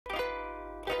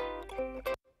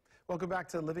Welcome back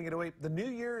to Living at 08. The new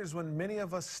year is when many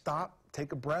of us stop,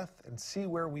 take a breath, and see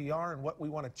where we are and what we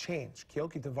want to change.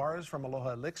 Keoki Tavares from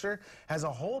Aloha Elixir has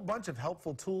a whole bunch of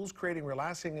helpful tools creating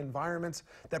relaxing environments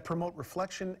that promote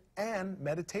reflection and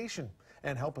meditation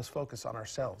and help us focus on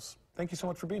ourselves. Thank you so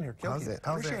much for being here, Keoki. How's it?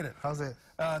 Appreciate it. How's it?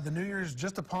 The new year's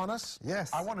just upon us.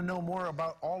 Yes. I want to know more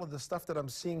about all of the stuff that I'm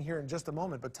seeing here in just a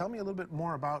moment, but tell me a little bit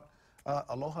more about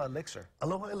Aloha Elixir.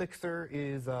 Aloha Elixir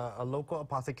is a local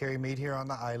apothecary made here on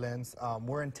the islands.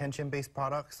 We're intention-based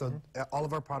products, so all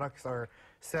of our products are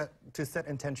set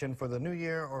intention for the new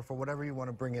year or for whatever you want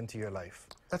to bring into your life.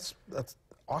 That's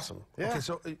awesome. Yeah. Okay,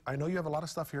 so I know you have a lot of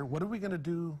stuff here. What are we going to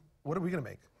do? What are we going to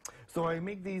make? So I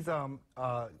make these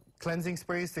cleansing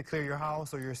sprays to clear your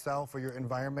house or yourself or your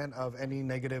environment of any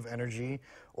negative energy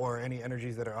or any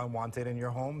energies that are unwanted in your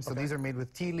home. So these are made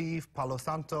with tea leaf, palo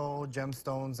santo,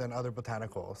 gemstones, and other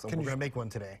botanicals. So we're going to make one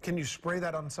today. Can you spray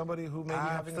that on somebody who may be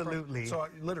having a problem? Absolutely. So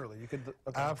literally, you could...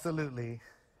 Okay. Absolutely.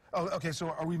 Oh, okay, so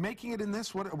are we making it in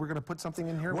this? We're going to put something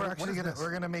in here? We're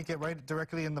going to make it right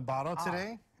directly in the bottle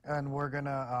today. And we're going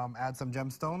to add some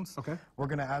gemstones. Okay. We're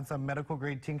going to add some medical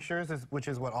grade tinctures, which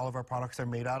is what all of our products are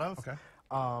made out of. Okay.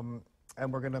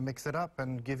 And we're going to mix it up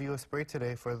and give you a spray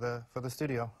today for the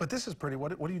studio. But this is pretty.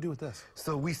 What do you do with this?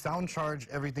 So we sound charge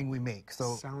everything we make.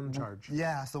 So sound charge.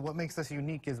 Yeah. So what makes us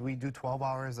unique is we do 12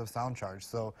 hours of sound charge.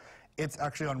 So it's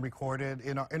actually unrecorded.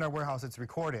 In our warehouse, it's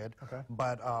recorded. Okay.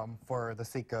 But for the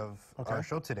sake of our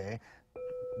show today,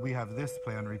 we have this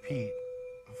play on repeat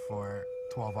for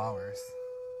 12 hours.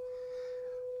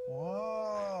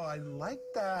 Whoa, I like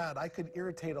that. I could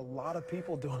irritate a lot of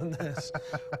people doing this.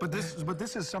 but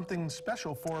this is something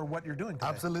special for what you're doing today.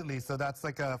 Absolutely. So that's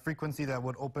like a frequency that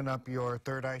would open up your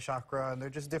third eye chakra, and they're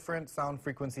just different sound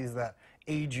frequencies that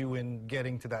aid you in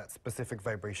getting to that specific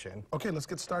vibration. Okay, let's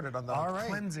get started on the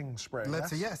cleansing spray.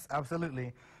 Yes,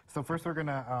 absolutely. So first we're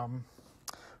gonna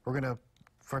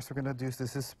do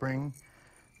this is spring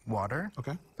water.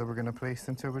 Okay. That we're gonna place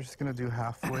into. We're just gonna do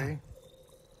halfway.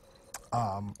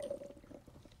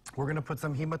 We're going to put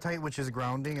some hematite, which is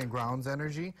grounding and grounds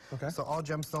energy. Okay. So all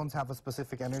gemstones have a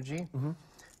specific energy.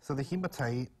 So the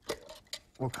hematite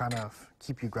will kind of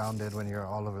keep you grounded when you're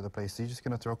all over the place. So you're just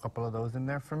going to throw a couple of those in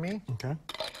there for me. Okay.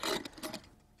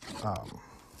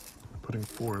 Putting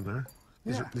 4 in there.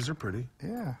 These are pretty.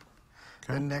 Yeah.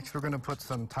 Okay. And next we're going to put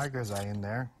some tiger's eye in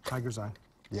there. Tiger's eye.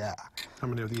 Yeah. How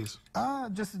many of these?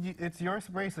 It's your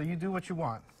spray, so you do what you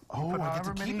want. Oh, you put I get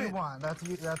to keep it. You want.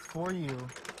 That's for you.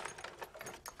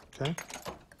 Okay.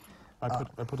 I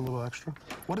put a little extra.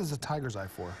 What is the tiger's eye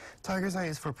for? Tiger's eye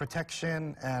is for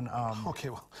protection and okay,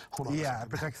 well, hold on. Yeah, it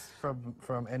protects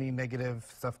from any negative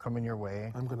stuff coming your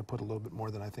way. I'm going to put a little bit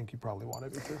more than I think you probably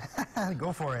wanted me to.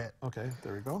 Go for it. Okay,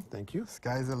 there we go. Thank you.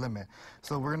 Sky's the limit.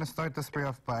 So we're going to start the spray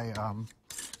off by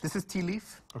this is tea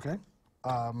leaf. Okay.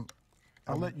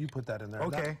 I'll let you put that in there.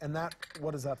 Okay.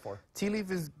 What is that for? Tea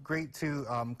leaf is great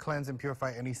to cleanse and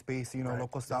purify any space. You know,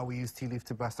 local style, we use tea leaf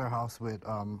to bless our house with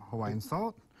Hawaiian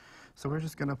salt. So we're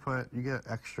just going to you get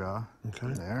extra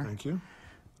in there. Thank you.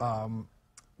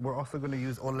 We're also going to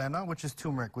use olena, which is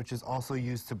turmeric, which is also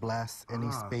used to bless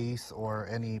any space or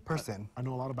any person. I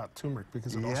know a lot about turmeric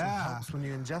because it also helps when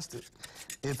you ingest it.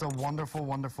 It's a wonderful,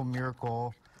 wonderful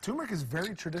miracle. Turmeric is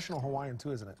very traditional Hawaiian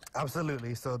too, isn't it?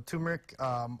 Absolutely. So turmeric,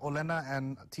 olena,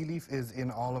 and tea leaf is in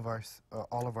all of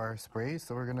our sprays.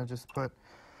 So we're gonna just you're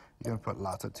gonna put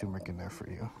lots of turmeric in there for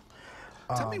you.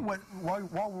 Tell me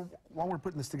while we're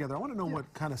putting this together, I want to know what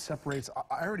kind of separates.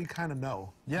 I already kind of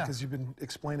know because you've been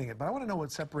explaining it, but I want to know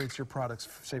what separates your products,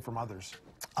 say, from others.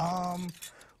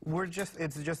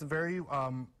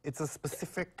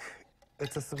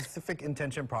 It's a specific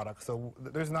intention product. So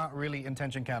there's not really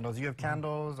intention candles. You have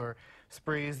candles or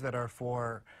sprays that are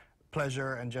for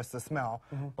pleasure and just the smell,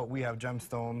 but we have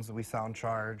gemstones, we sound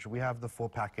charge, we have the full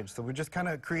package. So we're just kind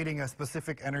of creating a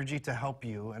specific energy to help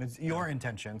you, and it's your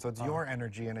intention, so it's your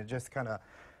energy, and it just kind of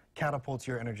catapults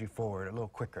your energy forward a little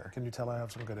quicker. Can you tell I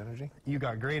have some good energy? You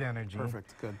got great energy.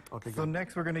 Perfect, good. Okay, good. So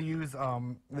next we're going to use,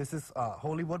 this is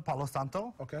holy wood palo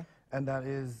santo. Okay. And that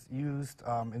is used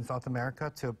in South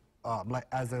America to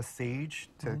as a sage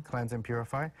to cleanse and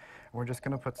purify. And we're just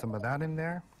going to put some of that in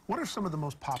there. What are some of the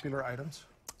most popular items?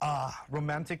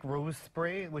 Romantic rose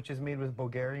spray, which is made with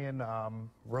Bulgarian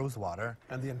rose water.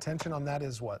 And the intention on that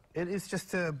is what? It is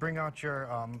just to bring out your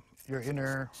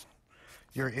inner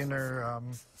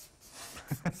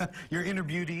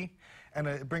beauty, and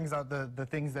it brings out the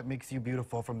things that makes you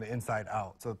beautiful from the inside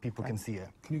out, so people can see it.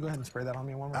 Can you go ahead and spray that on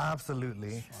me one more time?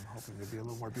 Absolutely. I'm hoping to be a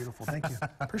little more beautiful. Thank you.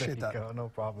 Appreciate that. Go. No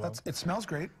problem. It smells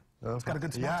great. It's got a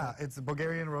good smell to it. It's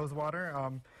Bulgarian rose water.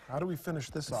 How do we finish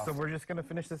this off? So we're just going to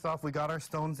finish this off. We got our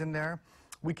stones in there.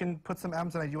 We can put some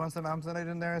Amazonite. You want some Amazonite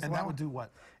in there as And well? that would do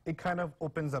what? It kind of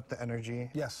opens up the energy.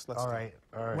 Yes, let's All do right, it.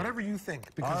 all right. Whatever you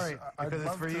think, because All right, I'd because it's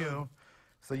love for to- you.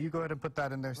 So you go ahead and put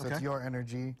that in there so it's Okay. your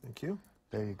energy. Thank you.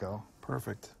 There you go.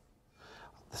 Perfect.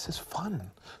 This is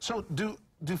fun. So do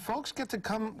folks get to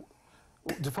come?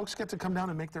 Do folks get to come down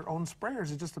and make their own spray, or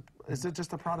is it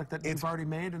just a product that you've already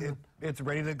made? And It's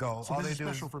ready to go. so All this they is do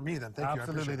special for me then. Thank you. I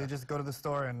Absolutely. appreciate They that. just go to the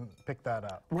store and pick that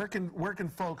up. Where can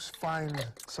folks find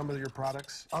some of your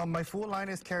products? My full line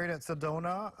is carried at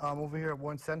Sedona, over here at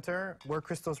Warren Center. We're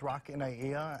Crystal's Rock in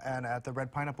Aiea, and at the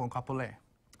Red Pineapple in Kapolei.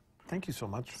 Thank you so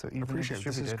much. So I evenly appreciate it.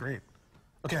 This is distributed.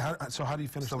 great. Okay, so how do you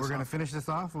finish So this we're going to off? finish this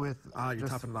off with... You're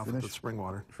just topping it off with the spring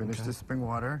water. Finish Okay. the spring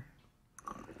water.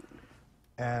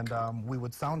 And we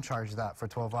would sound charge that for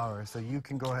 12 hours. So you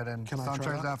can go ahead and Can I sound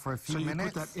try charge that for a few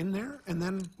minutes. So you put that in there, and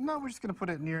then... No, we're just going to put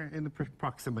it in the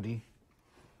proximity.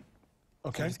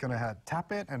 Okay. So we're just going to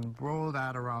tap it and roll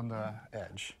that around the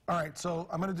edge. All right, so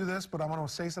I'm going to do this, but I want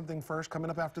to say something first. Coming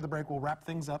up after the break, we'll wrap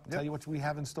things up, tell you what we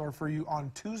have in store for you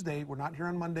on Tuesday. We're not here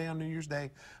on Monday on New Year's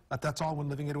Day, but that's all when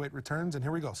Living 808 returns. And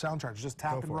here we go. Sound charge. Just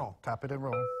tap Go and for it. roll. Tap it and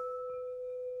roll.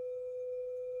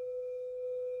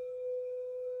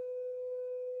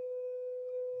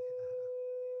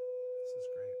 This is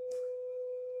great.